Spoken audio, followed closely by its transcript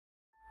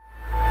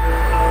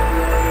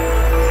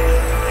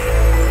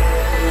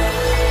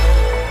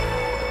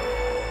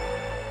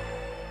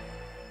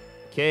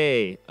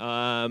Okay,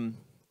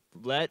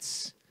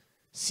 let's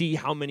see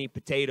how many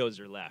potatoes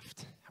are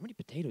left. How many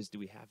potatoes do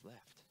we have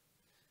left?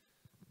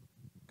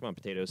 Come on,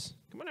 potatoes.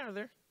 Come on out of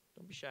there.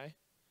 Don't be shy.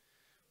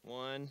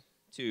 1,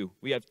 2.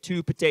 We have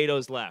 2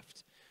 potatoes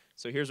left.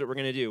 So here's what we're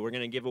going to do. We're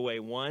going to give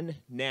away 1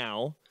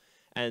 now,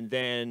 and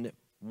then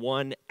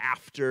 1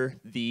 after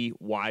the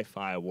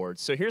Wi-Fi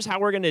awards. So here's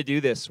how we're going to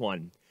do this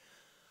one.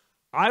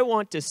 I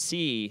want to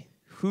see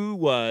who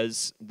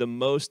was the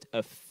most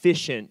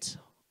efficient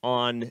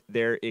on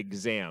their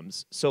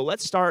exams. So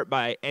let's start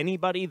by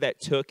anybody that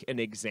took an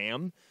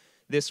exam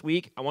this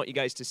week. I want you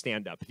guys to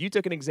stand up. If you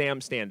took an exam,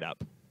 stand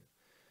up.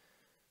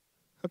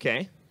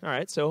 Okay, all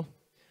right, so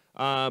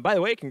by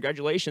the way,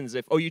 congratulations.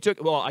 If you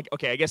took, well,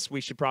 okay, I guess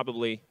we should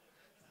probably.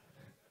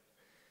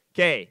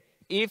 Okay,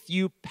 if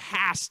you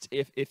passed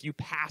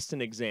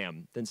an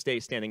exam, then stay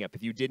standing up.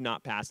 If you did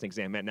not pass an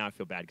exam, man, now I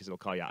feel bad because it'll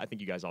call you out. I think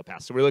you guys all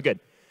passed, so we look good.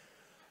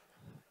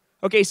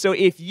 Okay, so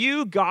if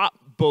you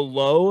got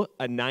below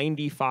a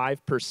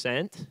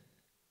 95%,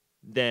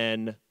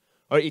 then,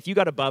 or if you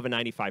got above a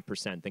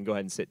 95%, then go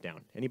ahead and sit down.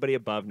 Anybody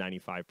above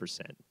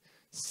 95%?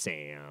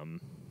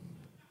 Sam.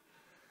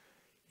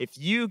 If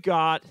you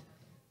got,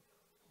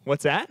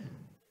 what's that?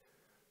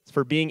 It's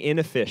for being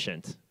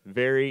inefficient.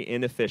 Very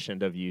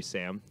inefficient of you,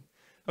 Sam.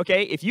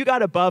 Okay, if you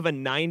got above a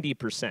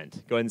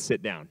 90%, go ahead and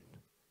sit down.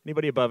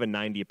 Anybody above a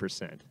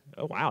 90%?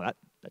 Oh, wow, that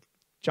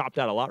chopped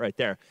out a lot right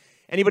there.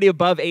 Anybody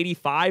above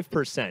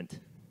 85%?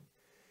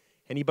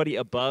 Anybody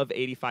above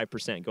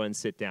 85%? Go ahead and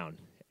sit down.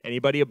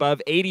 Anybody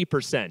above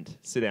 80%?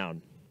 Sit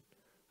down.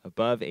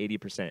 Above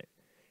 80%.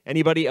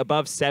 Anybody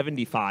above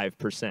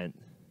 75%?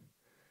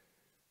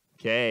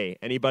 Okay.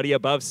 Anybody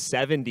above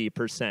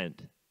 70%?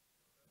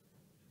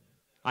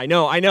 I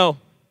know.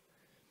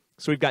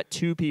 So we've got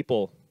 2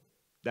 people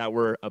that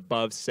were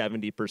above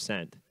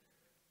 70%.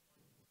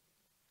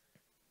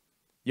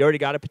 You already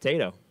got a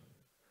potato.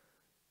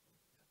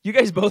 You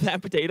guys both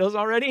have potatoes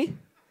already?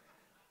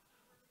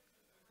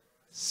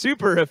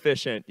 Super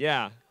efficient,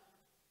 yeah.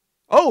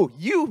 Oh,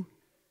 you.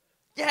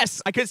 Yes,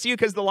 I could see you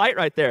because of the light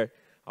right there.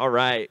 All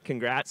right,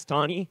 congrats,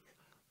 Tawny.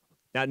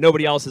 Now,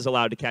 nobody else is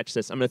allowed to catch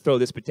this. I'm going to throw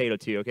this potato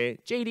to you, okay?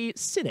 JD,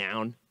 sit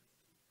down.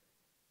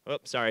 Oh,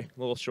 sorry, a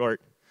little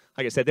short.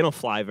 Like I said, they don't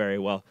fly very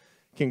well.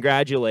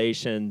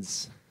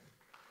 Congratulations.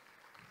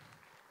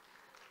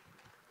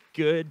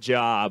 Good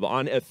job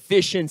on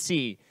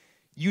efficiency.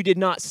 You did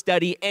not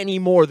study any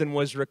more than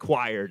was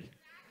required.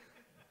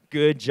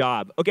 Good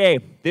job. Okay,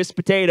 this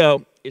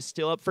potato is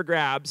still up for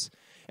grabs.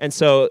 And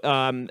so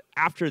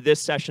after this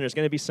session, there's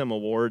going to be some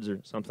awards or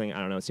something. I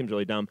don't know. It seems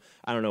really dumb.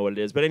 I don't know what it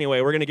is. But anyway,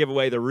 we're going to give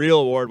away the real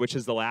award, which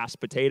is the last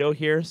potato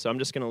here. So I'm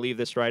just going to leave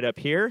this right up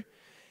here.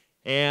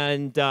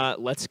 And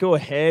let's go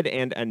ahead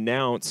and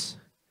announce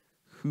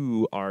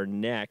who our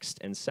next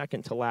and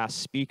second to last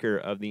speaker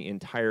of the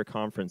entire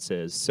conference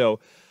is. So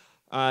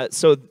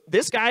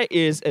this guy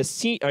is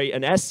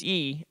an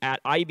SE at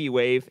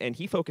IBWave, and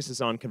he focuses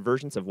on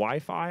convergence of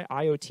Wi-Fi,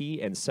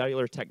 IoT, and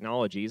cellular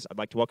technologies. I'd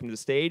like to welcome to the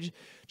stage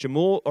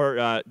Djamel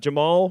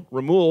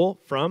Ramoul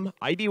from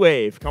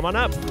IBWave. Come on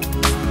up.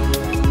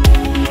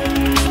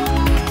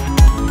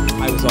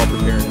 I was all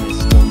prepared. And I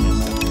still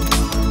messed up.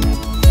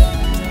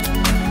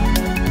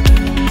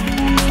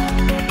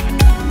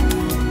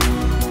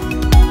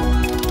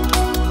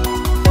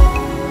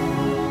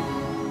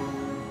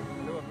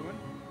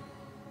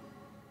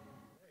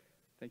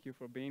 Thank you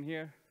for being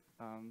here.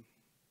 I'm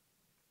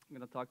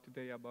going to talk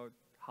today about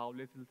how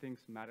little things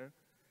matter,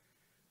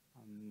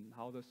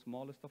 how the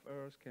smallest of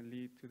errors can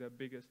lead to the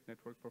biggest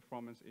network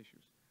performance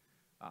issues.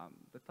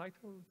 The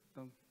title,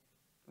 don't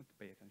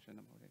pay attention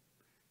about it,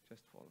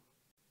 just follow.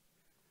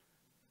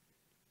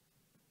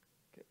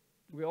 Okay.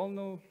 We all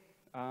know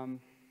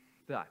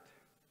that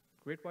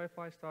great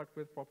Wi-Fi starts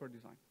with proper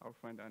design. Our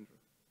friend Andrew.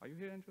 Are you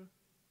here, Andrew?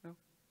 No?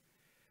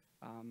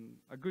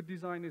 A good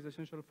design is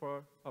essential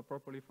for a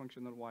properly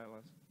functional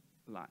wireless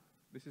LAN.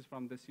 This is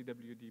from the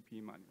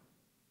CWDP manual.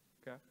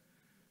 Okay?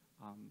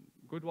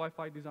 Good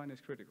Wi-Fi design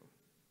is critical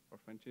for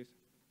Frenchies.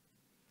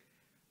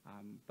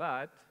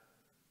 But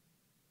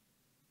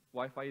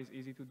Wi-Fi is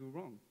easy to do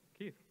wrong.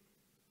 Keith,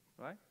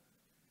 right?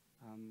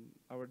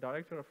 Our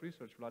director of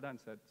research, Vladan,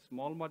 said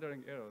small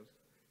mothering errors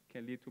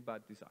can lead to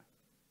bad design.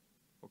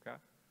 Okay?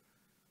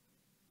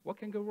 What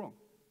can go wrong?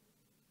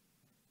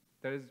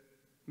 There is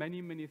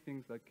many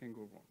things that can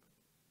go wrong.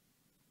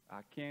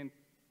 I can't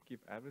give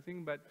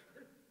everything, but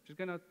just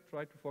gonna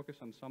try to focus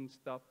on some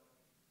stuff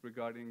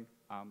regarding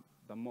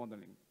the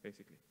modeling,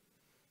 basically.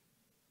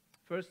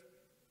 First,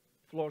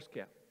 floor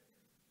scale.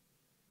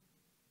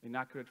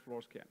 Inaccurate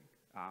floor scanning.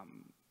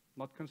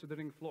 Not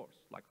considering floors,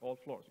 like all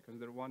floors. You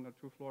consider 1 or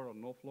 2 floor or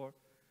no floor.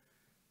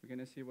 We're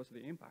gonna see what's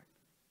the impact.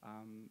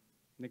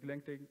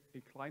 Neglecting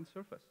inclined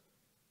surface.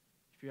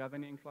 If you have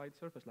any inclined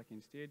surface, like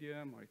in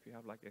stadium, or if you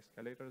have like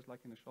escalators,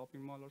 like in a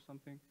shopping mall or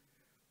something,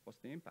 what's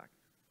the impact?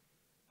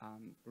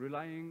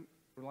 Relying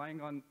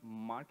on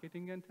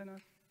marketing antenna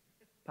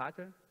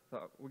pattern.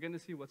 So we're going to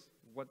see what's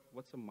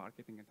a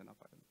marketing antenna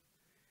pattern.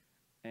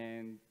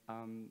 And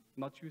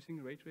not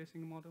using ray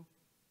tracing model.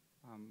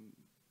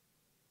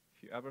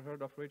 If you ever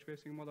heard of ray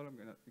tracing model, I'm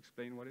going to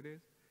explain what it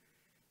is.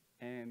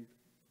 And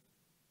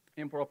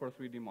improper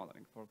 3D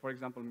modeling. For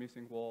example,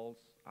 missing walls,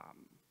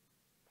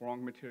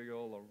 wrong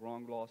material or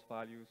wrong loss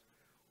values.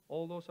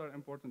 All those are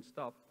important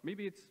stuff.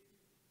 Maybe it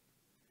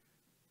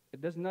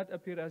does not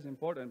appear as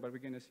important, but we're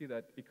going to see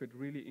that it could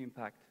really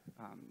impact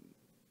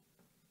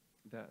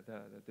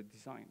the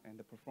design and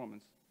the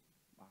performance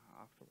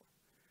afterward.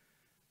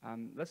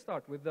 Let's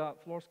start with the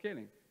floor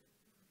scaling.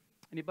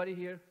 Anybody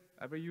here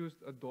ever used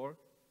a door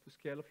to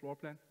scale a floor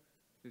plan?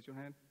 Raise your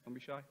hand. Don't be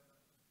shy.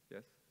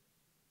 Yes,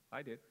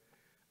 I did.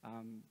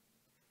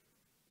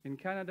 In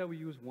Canada, we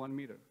use 1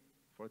 meter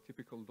for a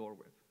typical door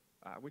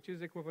width, which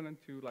is equivalent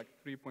to like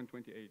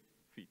 3.28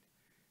 feet.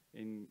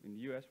 In the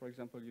US, for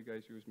example, you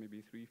guys use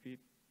maybe 3 feet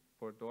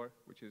per door,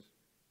 which is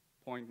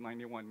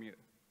 0.91 meter.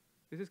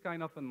 This is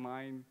kind of a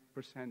 9%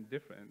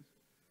 difference,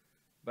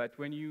 but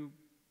when you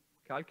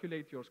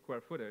calculate your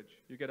square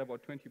footage, you get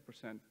about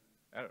 20%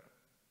 error.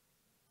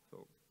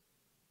 So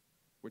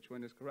which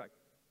one is correct?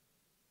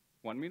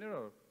 1 meter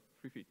or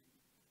 3 feet?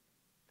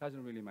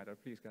 Doesn't really matter.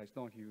 Please, guys,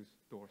 don't use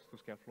doors to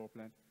scale floor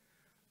plan.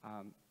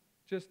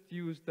 Just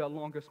use the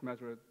longest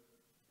measured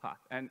path.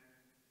 And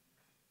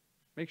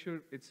make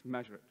sure it's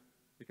measured.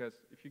 Because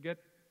if you get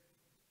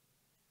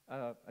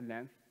a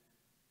length,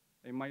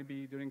 it might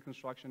be during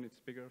construction, it's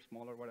bigger,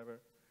 smaller, whatever.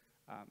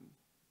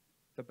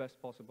 The best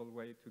possible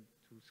way to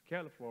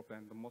scale a floor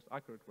plan, the most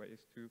accurate way, is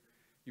to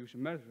use a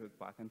measured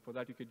path. And for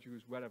that, you could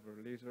use whatever,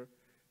 laser,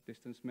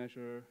 distance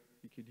measure,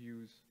 you could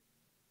use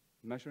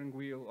measuring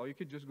wheel, or you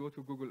could just go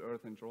to Google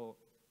Earth and draw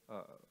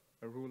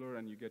a ruler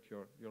and you get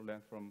your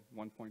length from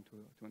one point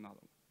to another.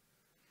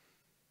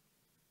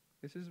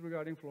 This is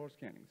regarding floor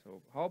scanning.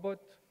 So how about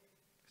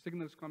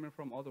signals coming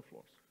from other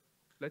floors?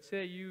 Let's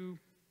say you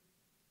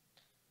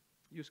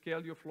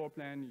scaled your floor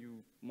plan,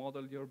 you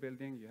modeled your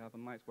building, you have a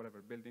nice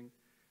whatever building,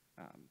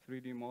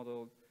 3D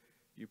model,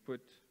 you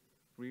put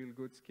real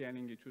good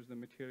scanning, you choose the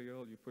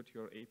material, you put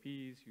your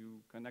APs,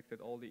 you connected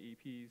all the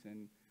APs,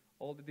 and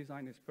all the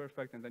design is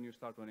perfect, and then you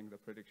start running the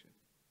prediction.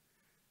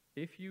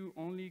 If you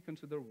only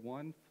consider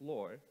one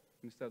floor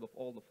instead of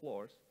all the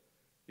floors,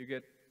 you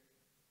get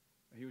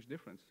a huge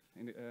difference.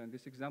 In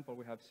this example,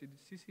 we have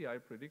CCI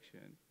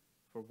prediction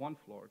for one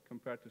floor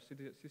compared to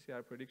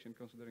CCI prediction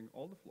considering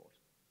all the floors.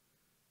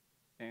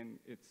 And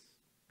it's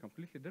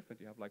completely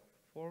different. You have like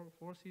four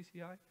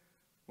CCI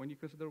when you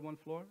consider one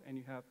floor, and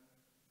you have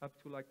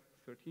up to like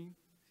 13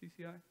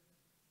 CCI.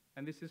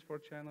 And this is for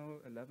channel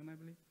 11, I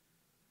believe.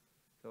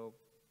 So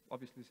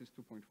obviously this is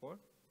 2.4,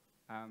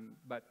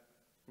 but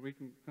we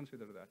can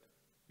consider that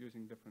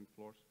using different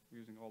floors,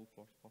 using all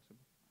floors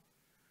possible.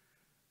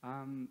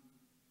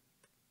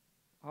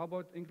 How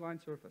about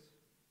inclined surface?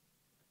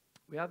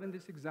 We have in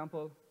this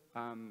example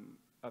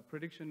a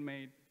prediction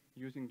made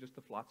using just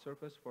a flat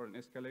surface for an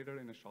escalator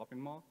in a shopping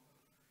mall.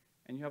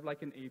 And you have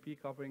like an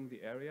AP covering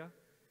the area.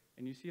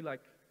 And you see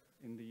like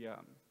in the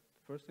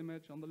first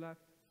image on the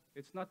left,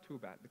 it's not too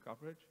bad, the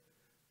coverage.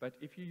 But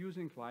if you use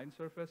inclined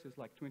surface, it's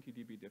like 20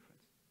 dB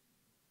difference.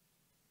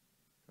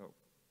 So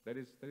there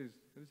is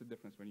a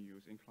difference when you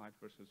use inclined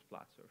versus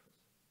flat surface.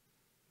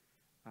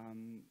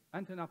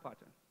 Antenna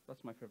pattern,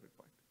 that's my favorite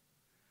point.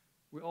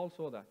 We all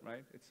saw that,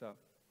 right? It's a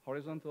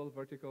horizontal,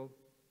 vertical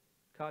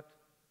cut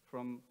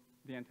from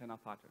the antenna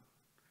pattern.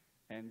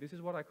 And this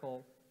is what I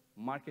call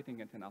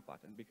marketing antenna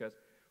pattern, because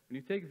when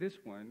you take this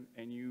one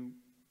and you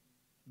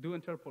do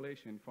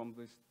interpolation from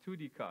these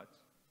 2D cuts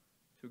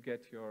to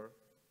get your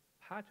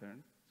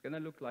pattern, it's going to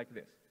look like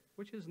this,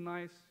 which is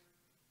nice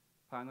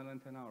panel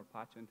antenna or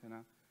patch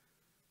antenna,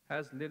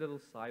 has little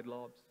side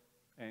lobes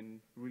and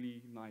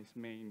really nice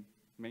main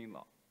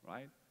lob,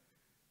 right?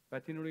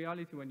 But in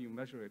reality, when you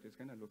measure it, it's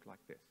going to look like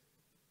this.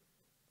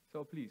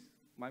 So please,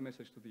 my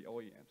message to the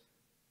OEMs,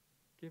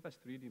 give us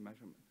 3D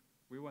measurement.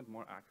 We want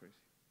more accuracy.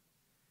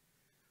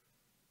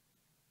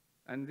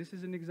 And this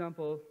is an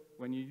example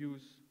when you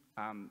use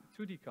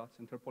 2D cuts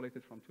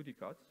interpolated from 2D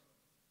cuts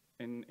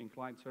in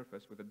inclined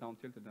surface with a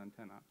down-tilted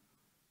antenna.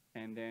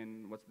 And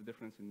then what's the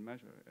difference in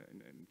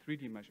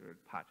 3D measured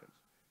patterns?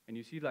 And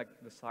you see like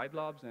the side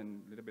lobes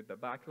and a little bit the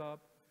back lob,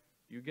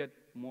 you get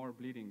more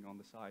bleeding on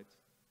the sides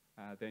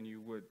than you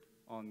would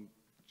on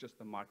just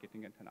the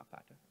marketing antenna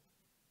pattern.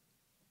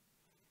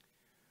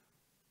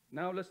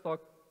 Now let's talk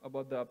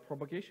about the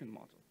propagation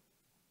model.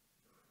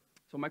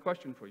 So my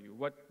question for you,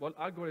 what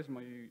algorithm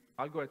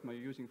are you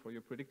using for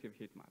your predictive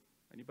heat map?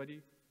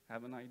 Anybody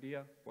have an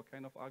idea what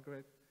kind of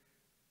algorithm?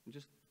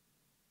 Just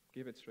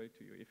give it straight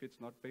to you. If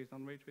it's not based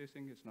on ray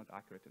tracing, it's not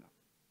accurate enough.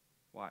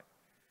 Why?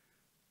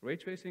 Ray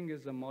tracing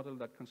is a model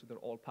that considers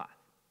all paths.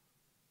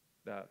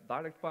 The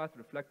direct path,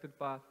 reflected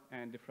path,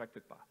 and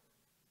diffracted path.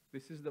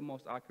 This is the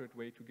most accurate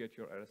way to get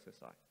your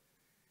RSSI.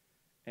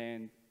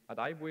 And at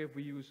iWave,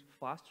 we use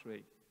fast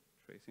ray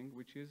tracing,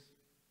 which is,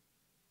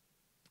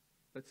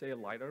 let's say, a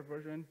lighter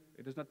version.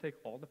 It does not take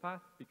all the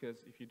path, because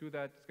if you do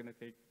that, it's going to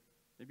take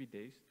maybe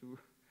days to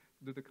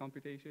do the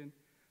computation.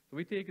 So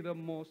we take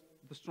the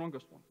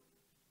strongest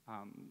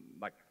one,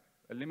 like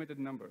a limited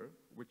number,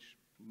 which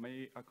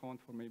may account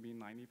for maybe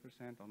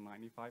 90% or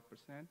 95%.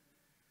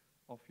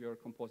 of your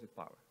composite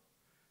power.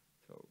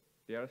 So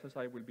the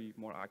RSSI will be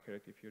more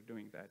accurate if you're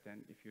doing that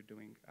than if you're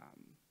doing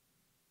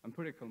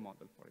empirical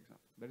model, for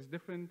example. There is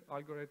different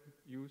algorithm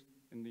used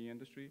in the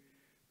industry,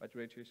 but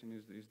ray tracing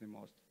is the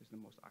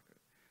most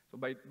accurate. So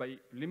by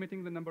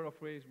limiting the number of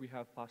rays, we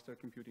have faster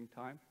computing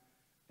time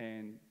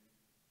and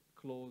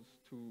close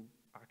to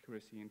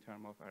accuracy in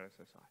terms of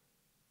RSSI.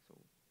 So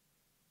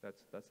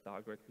that's the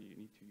algorithm you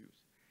need to use.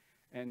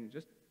 And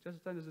just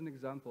as an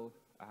example,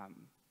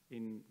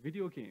 in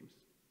video games,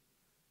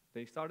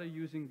 they started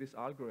using this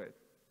algorithm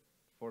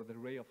for the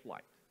ray of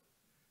light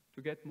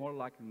to get more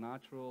like a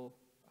natural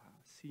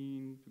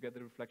scene, to get the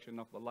reflection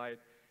of the light.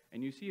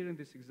 And you see here in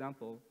this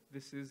example,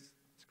 this is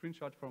a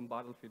screenshot from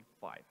Battlefield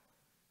 5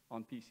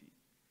 on PC.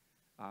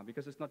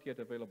 Because it's not yet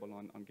available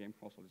on game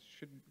consoles.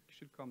 It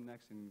should come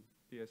next in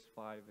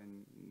PS5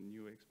 and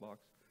new Xbox.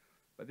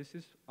 But this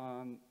is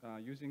on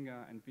using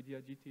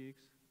NVIDIA GTX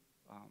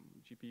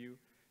GPU.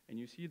 And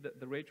you see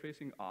the ray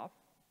tracing off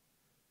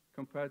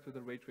compared to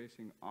the ray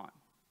tracing on.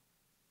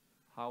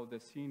 How the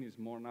scene is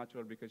more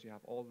natural because you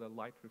have all the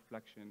light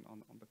reflection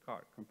on the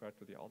card compared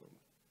to the other one.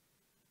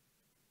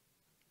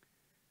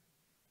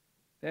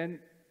 Then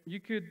you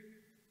could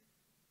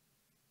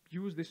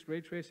use this ray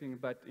tracing,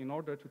 but in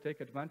order to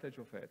take advantage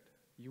of it,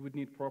 you would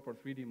need proper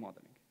 3D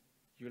modeling.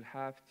 You'll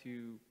have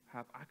to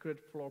have accurate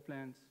floor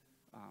plans,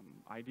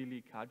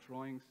 ideally CAD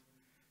drawings.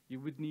 You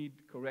would need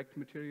correct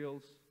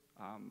materials,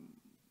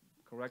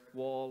 correct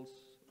walls.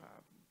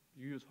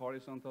 You use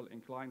horizontal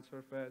inclined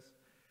surface.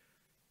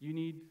 You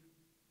need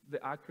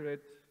the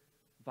accurate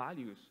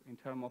values in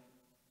terms of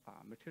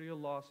material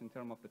loss, in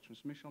terms of the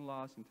transmission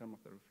loss, in terms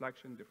of the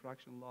reflection,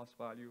 diffraction loss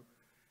value.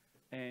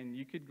 And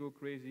you could go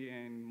crazy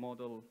and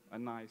model a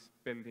nice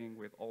building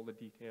with all the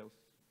details,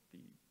 the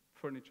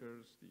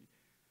furnitures,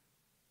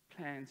 the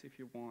plans if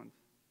you want,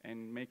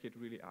 and make it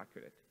really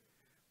accurate.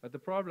 But the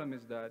problem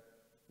is that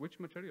which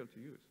material to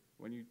use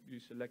when you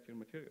select your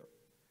material.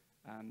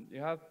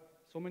 You have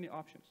so many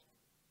options.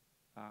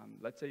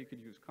 Let's say you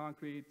could use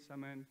concrete,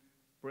 cement,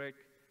 brick,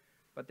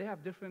 but they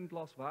have different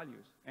loss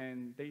values,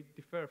 and they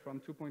differ from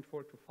 2.4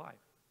 to 5.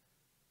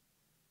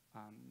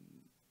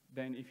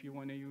 Then if you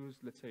want to use,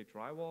 let's say,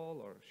 drywall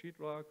or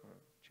sheetrock or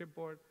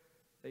chipboard,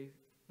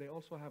 they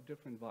also have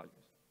different values.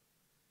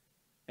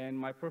 And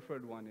my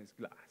preferred one is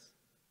glass.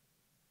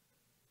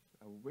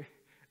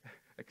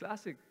 A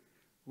classic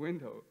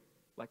window,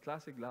 like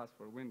classic glass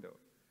for a window,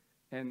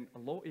 and a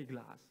low E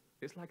glass,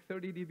 it's like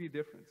 30 dB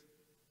difference.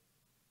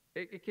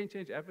 It can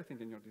change everything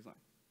in your design.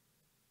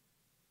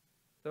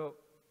 So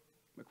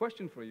my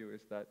question for you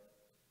is that,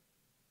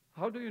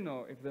 how do you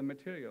know if the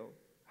material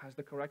has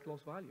the correct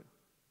loss value?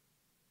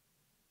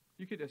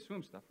 You could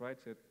assume stuff, right?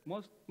 So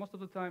most of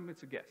the time,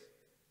 it's a guess.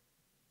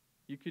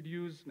 You could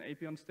use an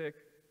AP on stick,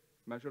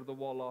 measure the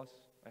wall loss.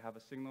 I have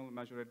a signal,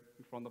 measure it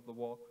in front of the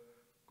wall,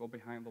 go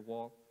behind the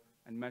wall,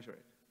 and measure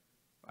it,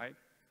 right?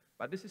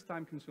 But this is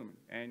time consuming,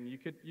 and you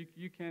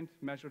can't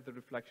measure the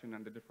reflection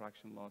and the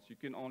diffraction loss. You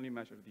can only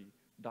measure the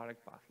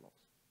direct path loss.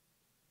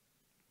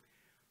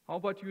 How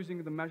about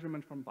using the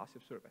measurement from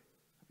passive survey?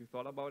 Have you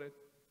thought about it?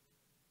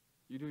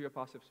 You do your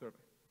passive survey,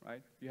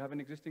 right? You have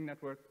an existing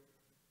network,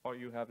 or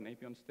you have an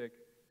AP on stick,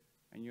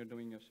 and you're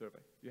doing your survey.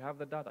 You have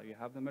the data, you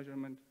have the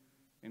measurement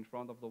in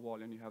front of the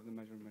wall, and you have the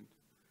measurement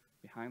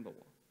behind the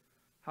wall.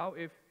 How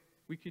if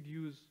we could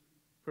use,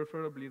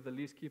 preferably, the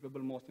least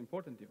capable, most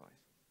important device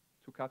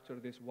to capture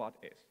this what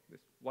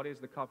is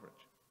the coverage,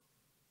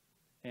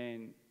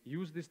 and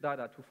use this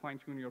data to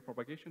fine-tune your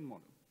propagation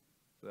model,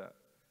 so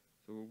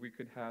we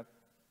could have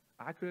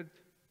accurate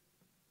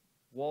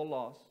wall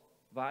loss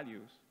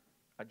values,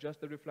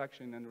 adjust the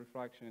reflection and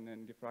refraction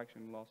and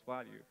diffraction loss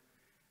value,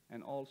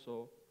 and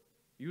also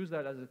use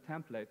that as a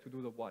template to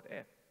do the what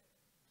if.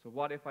 So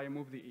what if I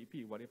move the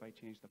AP? What if I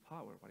change the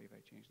power? What if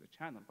I change the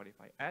channel? What if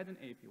I add an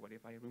AP? What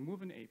if I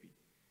remove an AP?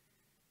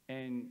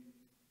 And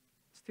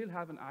still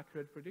have an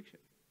accurate prediction.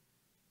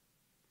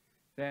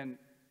 Then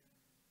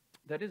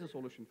there is a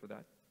solution for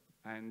that.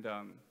 And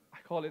I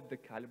call it the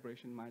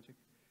calibration magic,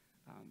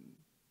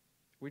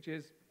 which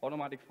is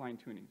automatic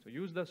fine-tuning. So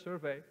use the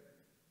survey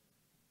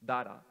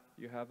data.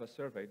 You have a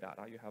survey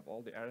data. You have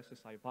all the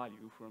RSSI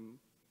value from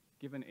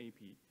given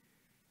AP.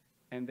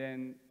 And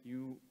then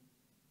you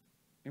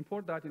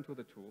import that into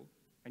the tool,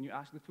 and you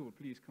ask the tool,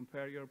 please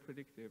compare your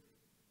predictive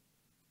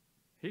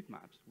heat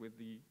maps with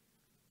the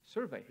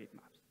survey heat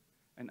maps,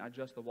 and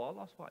adjust the wall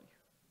loss value.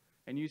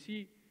 And you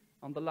see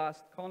on the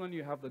last column,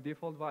 you have the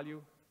default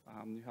value,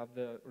 you have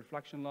the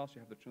reflection loss, you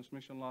have the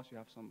transmission loss, you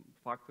have some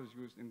factors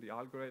used in the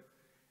algorithm,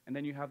 and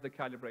then you have the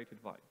calibrated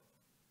value.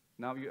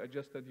 Now you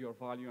adjusted your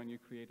value and you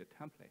create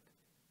a template.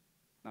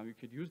 Now you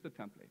could use the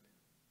template,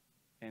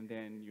 and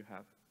then you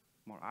have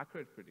more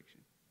accurate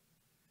prediction.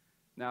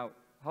 Now,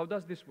 how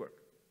does this work?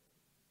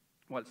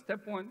 Well,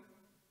 step one,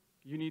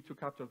 you need to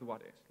capture the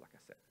what is, like I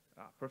said,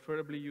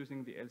 preferably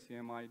using the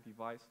LCMI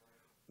device.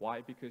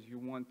 Why? Because you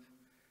want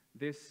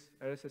this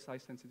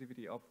RSSI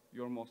sensitivity of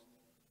your most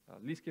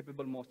least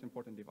capable, most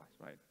important device,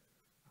 right?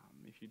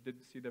 If you did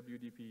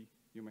CWDP,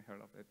 you may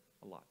heard of it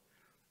a lot.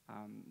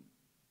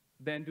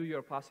 Then do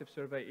your passive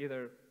survey.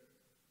 Either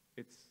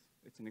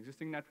it's an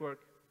existing network,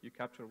 you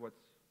capture what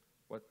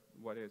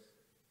is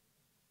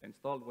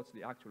installed, what's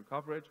the actual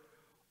coverage,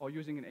 or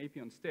using an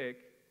AP on stick.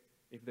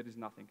 If there is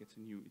nothing, it's a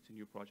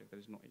new project. There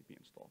is no AP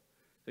installed.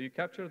 So you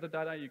capture the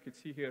data. You could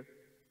see here.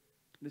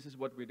 This is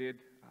what we did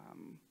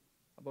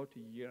about a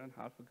year and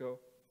a half ago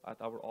at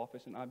our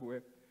office in Abu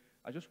Dhabi.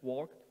 I just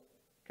walked,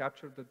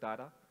 captured the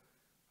data.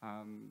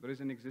 There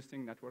is an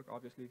existing network,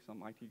 obviously.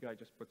 Some IT guy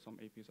just put some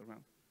APs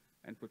around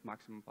and put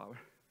maximum power.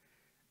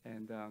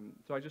 And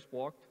so I just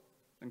walked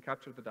and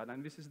captured the data.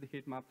 And this is the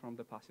heat map from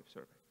the passive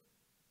survey.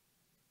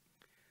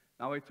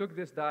 Now I took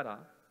this data,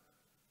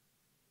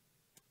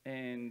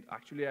 and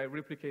actually I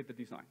replicate the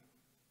design.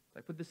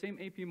 I put the same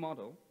AP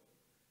model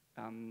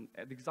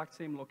at the exact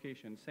same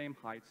location, same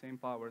height, same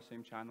power,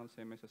 same channel,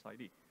 same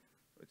SSID.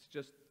 It's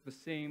just the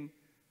same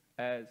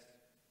as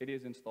it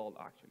is installed,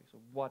 actually. So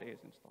what is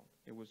installed?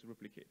 It was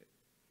replicated.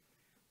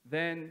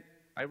 Then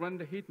I run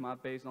the heat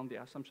map based on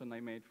the assumption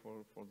I made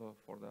for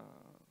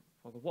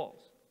the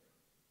walls.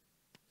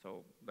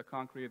 So the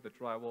concrete, the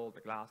drywall,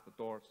 the glass, the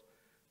doors.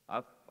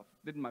 I've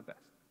did my best.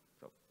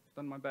 So I've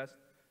done my best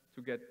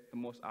to get the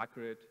most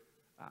accurate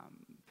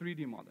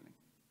 3D modeling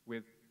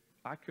with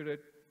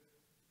accurate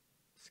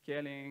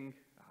scaling,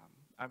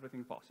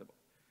 everything possible.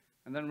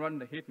 And then run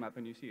the heat map,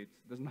 and you see it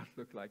does not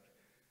look like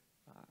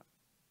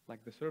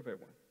the survey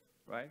one,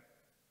 right?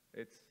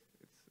 It's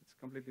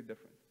completely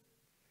different.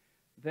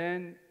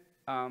 Then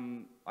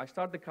I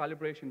start the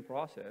calibration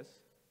process,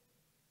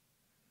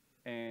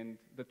 and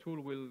the tool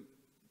will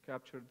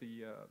capture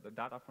the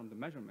data from the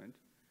measurement,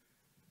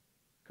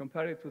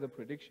 compare it to the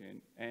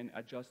prediction, and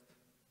adjust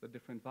the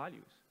different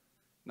values.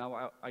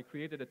 Now I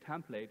created a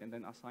template and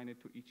then assign it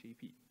to each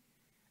AP.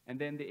 And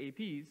then the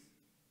APs,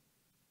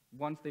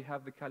 once they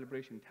have the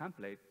calibration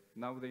template,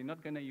 now they're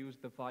not going to use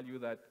the value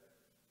that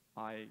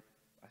I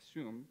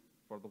assumed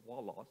for the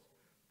wall loss.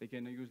 They're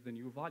going to use the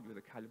new value,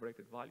 the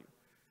calibrated value.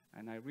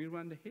 And I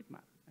rerun the heat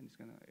map, and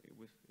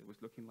it was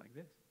looking like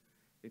this.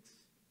 It's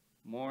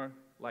more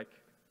like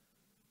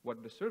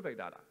what the survey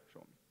data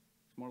showed me.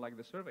 It's more like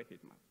the survey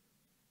heat map.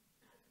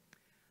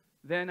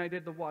 Then I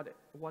did the what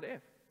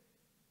if.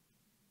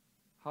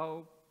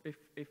 How,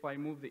 if I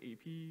move the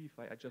AP, if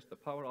I adjust the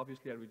power,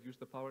 obviously I reduced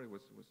the power, it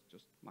was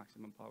just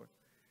maximum power.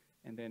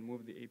 And then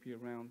move the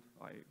AP around,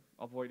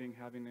 avoiding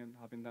having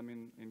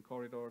them in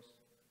corridors.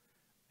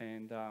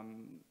 And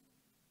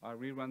I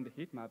rerun the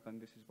heat map,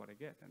 and this is what I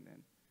get. And then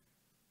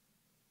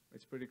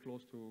it's pretty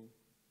close to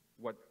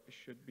what it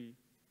should be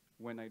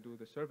when I do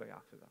the survey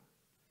after that.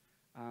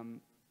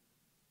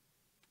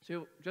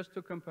 So just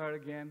to compare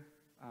again,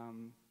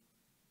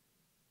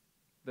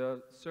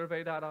 the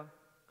survey data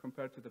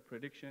compared to the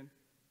prediction,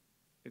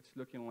 it's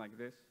looking like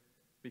this,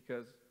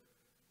 because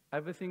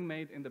everything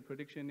made in the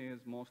prediction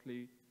is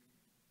mostly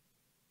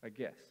a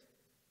guess.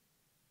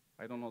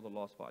 I don't know the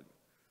loss value.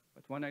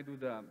 But when I do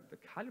the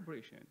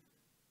calibration,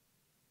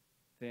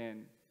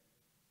 then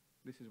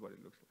this is what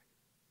it looks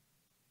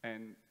like.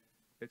 And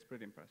it's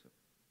pretty impressive.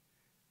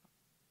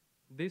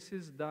 This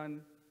is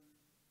done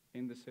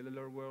in the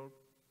cellular world.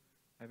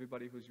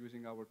 Everybody who's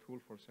using our tool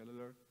for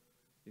cellular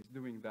is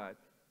doing that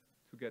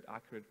to get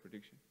accurate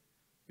prediction.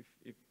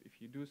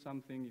 If you do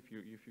something, if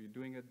you're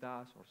doing a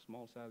DAS or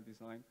small cell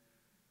design,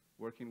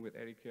 working with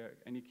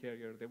any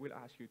carrier, they will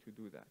ask you to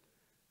do that.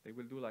 They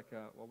will do like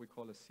what we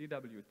call a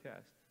CW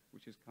test,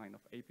 which is kind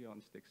of AP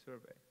on stick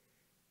survey,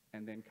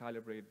 and then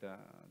calibrate the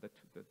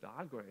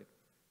algorithm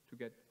to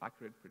get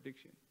accurate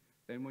prediction.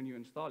 Then when you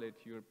install it,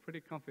 you're pretty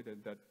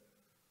confident that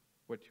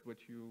what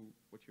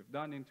you've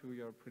done into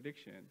your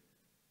prediction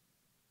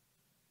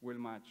will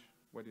match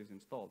what is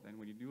installed. And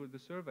when you do the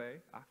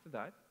survey after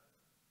that,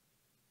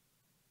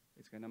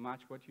 it's going to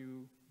match what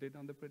you did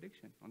on the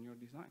prediction, on your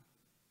design.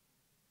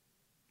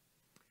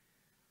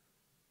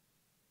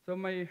 So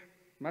my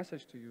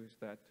message to you is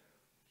that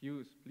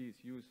please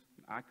use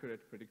an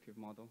accurate predictive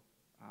model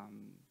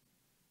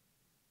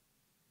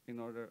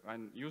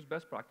and use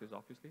best practice,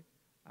 obviously,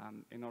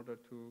 in order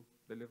to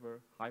deliver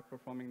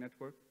high-performing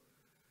network.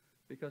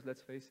 Because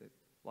let's face it,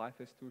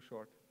 life is too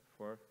short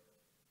for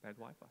bad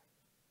Wi-Fi.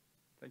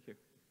 Thank you.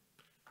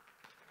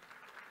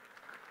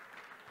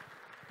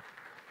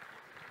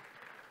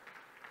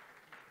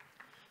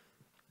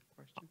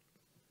 Question?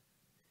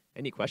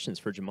 Any questions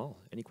for Djamel?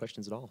 Any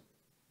questions at all?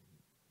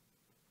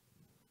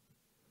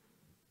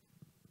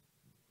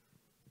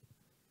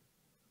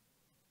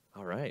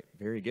 All right,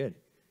 very good.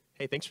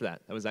 Hey, thanks for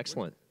that. That was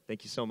excellent.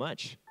 Thank you so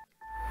much.